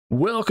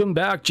Welcome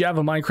back,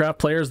 JavaMinecraft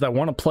players that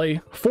want to play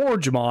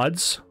Forge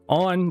mods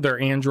on their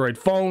Android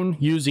phone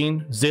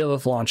using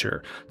Zalith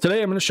Launcher.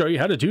 Today I'm going to show you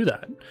how to do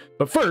that.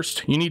 But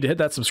first, you need to hit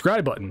that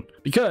subscribe button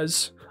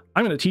because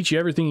I'm going to teach you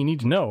everything you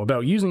need to know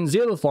about using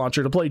Zalith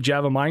Launcher to play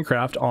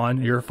JavaMinecraft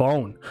on your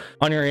phone.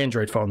 On your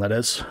Android phone, that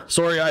is.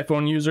 Sorry,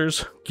 iPhone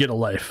users, get a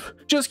life.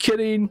 Just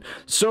kidding.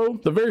 So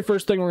the very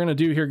first thing we're going to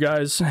do here,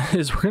 guys,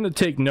 is we're going to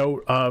take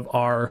note of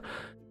our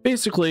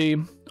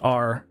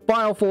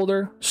file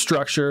folder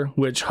structure,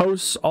 which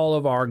hosts all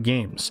of our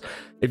games.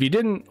 If you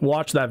didn't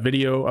watch that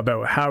video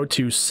about how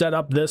to set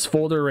up this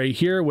folder right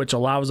here, which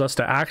allows us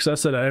to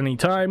access it at any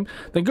time,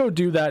 then go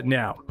do that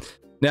now.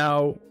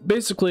 Now,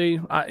 basically,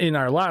 in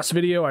our last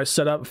video, I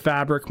set up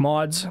Fabric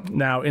mods.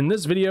 Now, in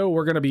this video,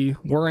 we're going to be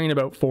worrying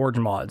about Forge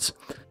mods.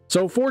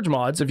 So Forge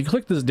mods, if you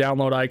click this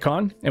download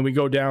icon and we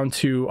go down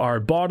to our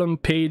bottom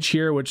page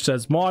here, which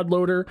says mod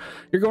loader,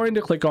 you're going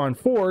to click on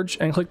Forge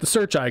and click the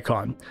search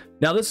icon.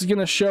 Now this is going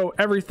to show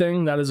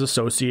everything that is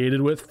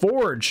associated with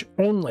Forge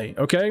only,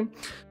 okay?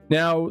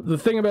 Now the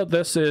thing about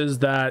this is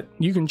that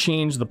you can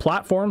change the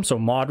platform, so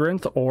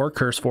Modrinth or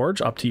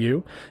CurseForge, up to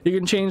you. You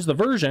can change the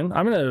version.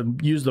 I'm going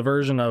to use the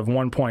version of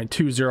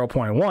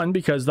 1.20.1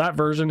 because that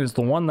version is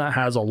the one that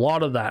has a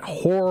lot of that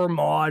horror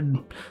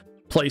mod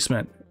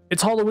placement.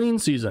 It's Halloween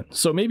season,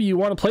 so maybe you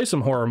want to play some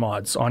horror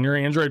mods on your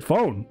Android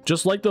phone,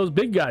 just like those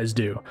big guys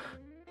do.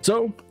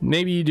 So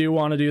maybe you do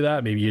want to do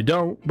that, maybe you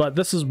don't, but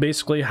this is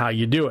basically how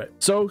you do it.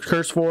 So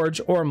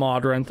CurseForge or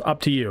Modrinth, up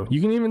to you.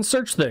 You can even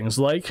search things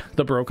like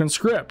the broken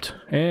script,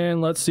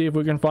 and let's see if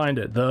we can find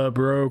it. The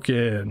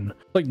broken.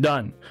 Click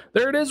done.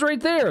 There it is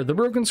right there, the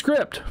broken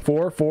script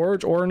for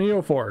Forge or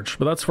NeoForge,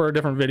 but that's for a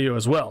different video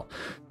as well.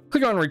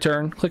 Click on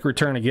return, click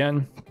return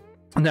again.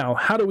 Now,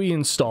 how do we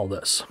install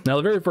this? Now,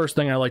 the very first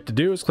thing I like to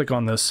do is click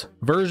on this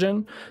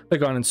version,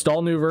 click on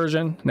install new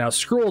version. Now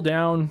scroll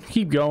down,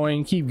 keep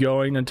going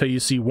until you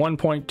see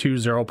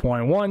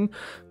 1.20.1.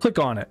 Click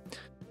on it.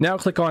 Now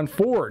click on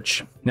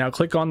Forge. Now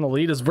click on the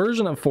latest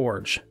version of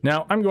Forge.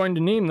 Now I'm going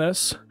to name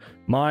this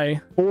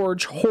my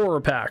Forge Horror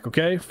Pack,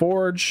 okay?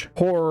 Forge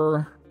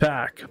Horror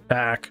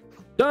Pack.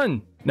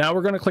 Done. Now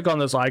we're going to click on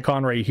this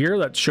icon right here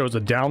that shows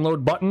a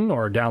download button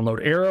or a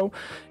download arrow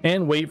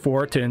and wait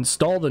for it to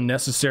install the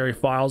necessary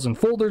files and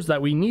folders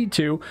that we need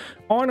to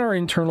on our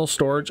internal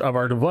storage of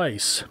our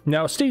device.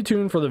 Now stay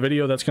tuned for the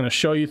video that's going to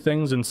show you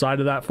things inside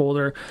of that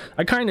folder.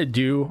 I kind of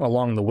do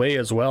along the way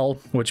as well,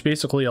 which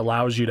basically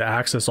allows you to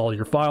access all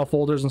your file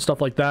folders and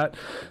stuff like that,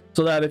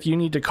 so that if you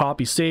need to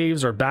copy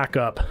saves or back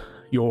up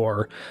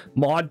your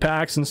mod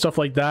packs and stuff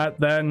like that,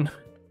 then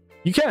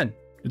you can.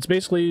 It's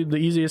basically the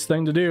easiest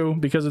thing to do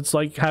because it's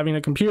like having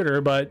a computer,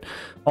 but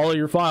all of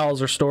your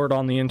files are stored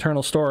on the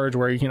internal storage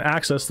where you can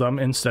access them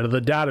instead of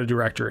the data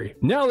directory.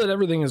 Now that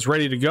everything is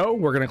ready to go,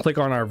 we're going to click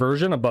on our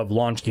version above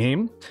launch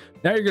game.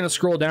 Now you're going to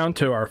scroll down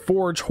to our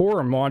Forge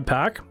Horror mod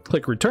pack,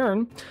 click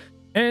return,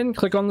 and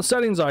click on the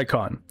settings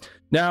icon.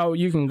 Now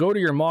you can go to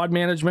your mod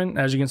management.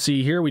 As you can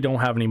see here, we don't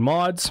have any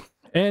mods.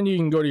 And you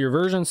can go to your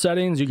version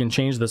settings. You can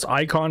change this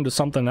icon to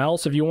something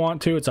else if you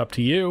want to. It's up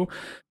to you.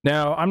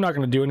 Now, I'm not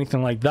going to do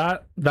anything like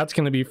that. That's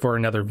going to be for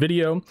another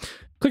video.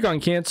 Click on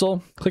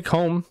cancel, click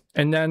home,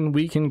 and then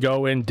we can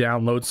go and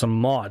download some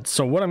mods.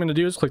 So what I'm going to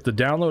do is click the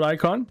download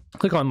icon,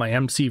 click on my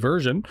MC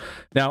version.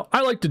 Now,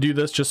 I like to do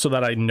this just so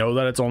that I know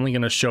that it's only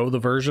going to show the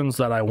versions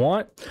that I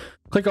want.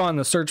 Click on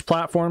the search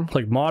platform,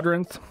 click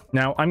Modrinth.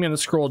 Now, I'm going to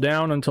scroll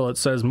down until it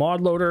says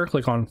mod loader,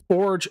 click on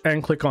Forge,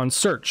 and click on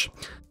search.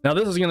 Now,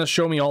 this is going to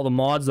show me all the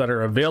mods that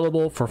are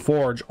available for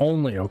Forge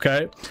only,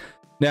 okay?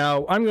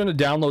 Now, I'm going to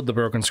download the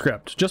broken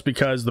script just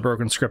because the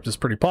broken script is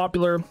pretty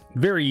popular,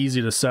 very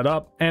easy to set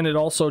up, and it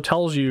also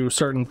tells you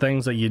certain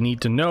things that you need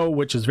to know,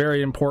 which is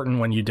very important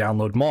when you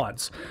download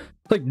mods.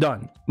 Click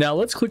done. Now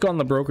let's click on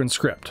the broken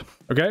script,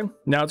 okay?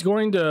 Now it's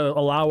going to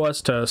allow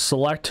us to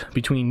select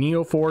between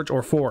NeoForge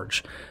or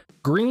Forge.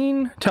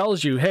 Green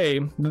tells you,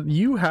 hey,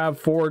 you have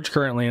Forge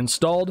currently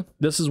installed.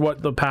 This is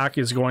what the pack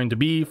is going to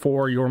be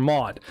for your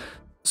mod.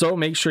 So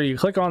make sure you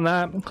click on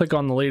that, click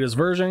on the latest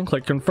version,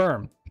 click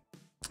confirm.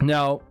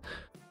 Now,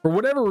 for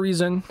whatever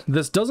reason,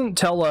 this doesn't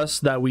tell us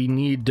that we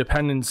need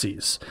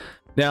dependencies.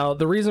 Now,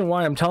 the reason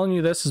why I'm telling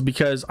you this is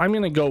because I'm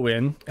going to go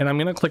in and I'm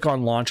going to click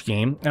on launch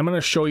game. I'm going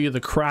to show you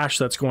the crash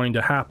that's going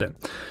to happen.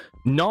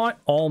 Not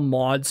all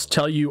mods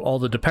tell you all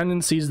the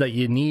dependencies that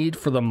you need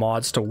for the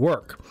mods to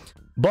work.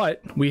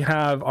 But we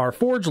have our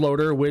Forge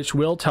loader, which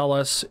will tell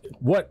us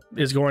what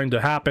is going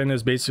to happen.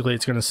 Is basically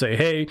it's going to say,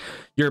 hey,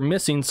 you're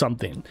missing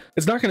something.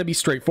 It's not going to be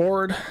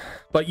straightforward,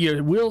 but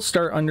you will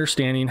start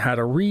understanding how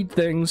to read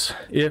things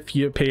if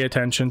you pay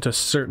attention to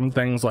certain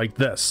things like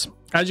this.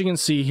 As you can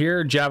see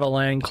here,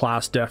 JavaLang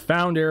class def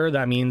found error.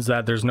 That means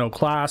that there's no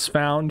class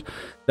found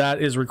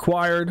that is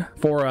required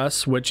for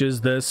us, which is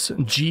this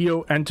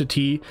geo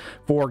entity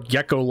for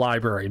Gecko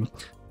library.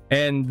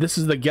 And this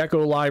is the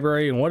Gecko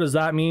library. And what does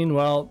that mean?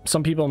 Well,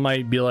 some people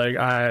might be like,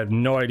 I have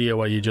no idea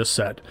what you just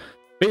said.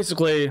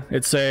 Basically,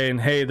 it's saying,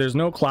 hey, there's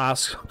no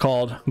class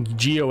called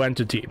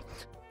GeoEntity.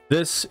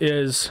 This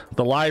is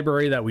the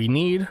library that we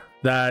need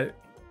that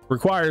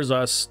requires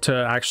us to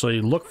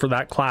actually look for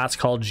that class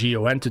called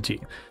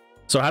GeoEntity.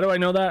 So how do I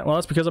know that? Well,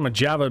 that's because I'm a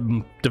Java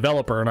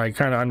developer and I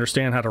kind of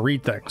understand how to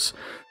read things.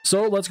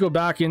 So let's go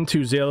back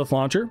into Zalith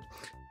Launcher,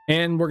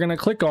 and we're going to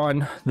click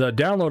on the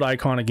download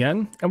icon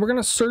again, and we're going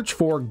to search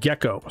for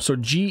Gecko. So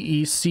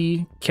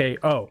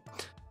Gecko.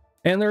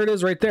 And there it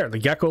is right there, the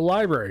Gecko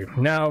library.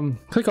 Now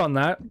click on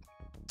that,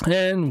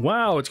 and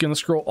wow, it's going to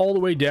scroll all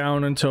the way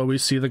down until we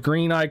see the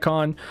green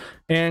icon,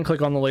 and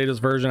click on the latest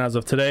version as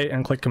of today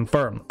and click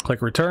confirm.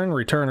 Click return,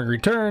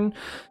 return,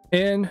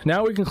 and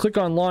now we can click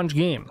on launch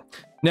game.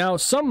 Now,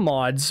 some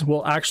mods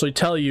will actually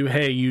tell you,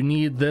 hey, you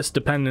need this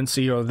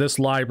dependency or this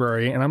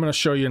library, and I'm going to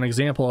show you an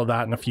example of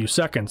that in a few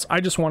seconds. I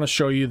just want to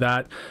show you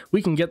that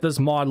we can get this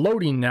mod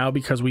loading now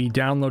because we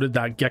downloaded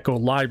that Gecko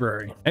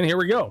library. And here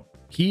we go.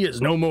 He is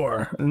no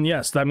more. And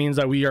yes, that means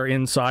that we are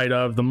inside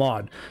of the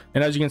mod.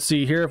 And as you can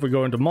see here, if we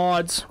go into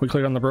mods, we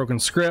click on the broken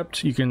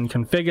script, you can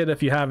configure it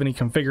if you have any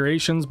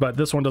configurations, but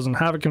this one doesn't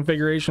have a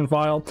configuration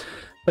file.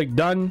 Click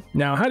done.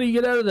 Now, how do you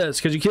get out of this?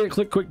 Because you can't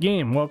click quit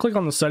game. Well, click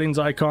on the settings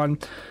icon,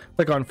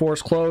 click on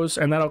force close,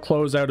 and that'll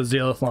close out of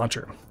Zalith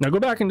Launcher. Now go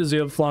back into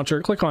Zalith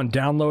Launcher, click on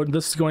download.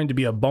 This is going to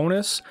be a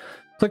bonus.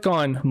 Click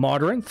on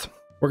Modrinth.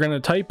 We're going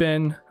to type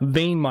in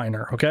Vein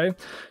Miner, okay?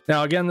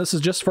 Now, again, this is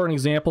just for an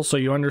example so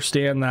you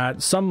understand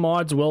that some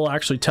mods will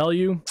actually tell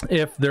you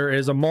if there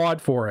is a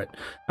mod for it.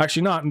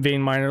 Actually, not Vein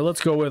Miner.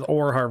 Let's go with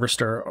Ore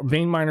Harvester.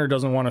 Vein Miner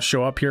doesn't want to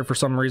show up here for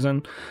some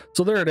reason.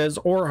 So there it is,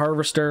 Ore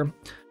Harvester.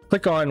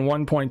 Click on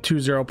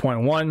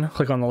 1.20.1,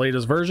 click on the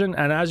latest version,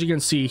 and as you can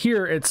see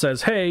here, it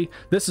says, hey,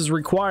 this is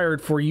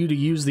required for you to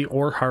use the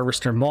Ore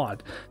Harvester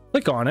mod.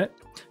 Click on it.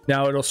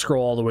 Now it'll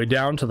scroll all the way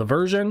down to the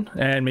version,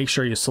 and make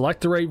sure you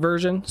select the right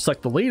version,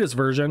 select the latest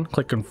version,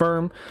 click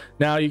confirm.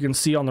 Now you can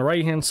see on the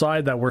right hand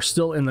side that we're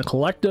still in the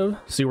collective.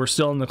 See, we're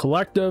still in the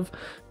collective.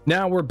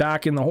 Now we're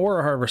back in the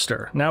Ore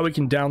Harvester. Now we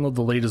can download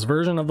the latest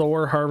version of the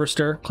Ore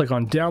Harvester. Click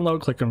on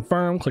download, click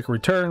confirm, click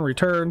return,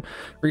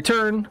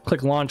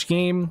 click launch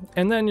game,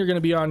 and then you're going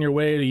to be on your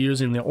way to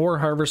using the Ore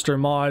Harvester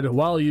mod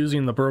while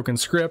using the broken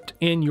script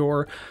in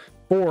your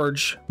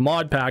Forge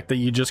mod pack that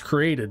you just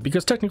created,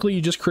 because technically you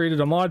just created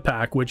a mod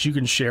pack which you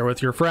can share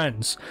with your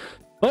friends.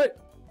 But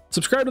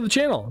subscribe to the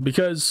channel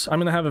because I'm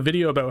going to have a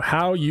video about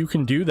how you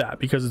can do that,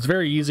 because it's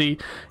very easy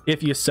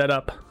if you set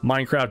up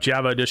Minecraft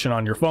Java Edition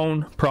on your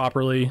phone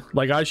properly,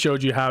 like I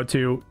showed you how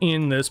to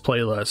in this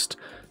playlist.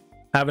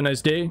 Have a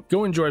nice day.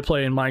 Go enjoy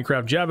playing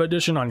Minecraft Java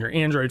Edition on your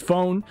Android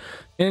phone,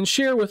 and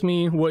share with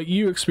me what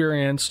you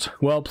experienced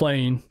while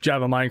playing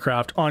Java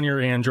Minecraft on your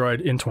Android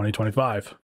in 2025.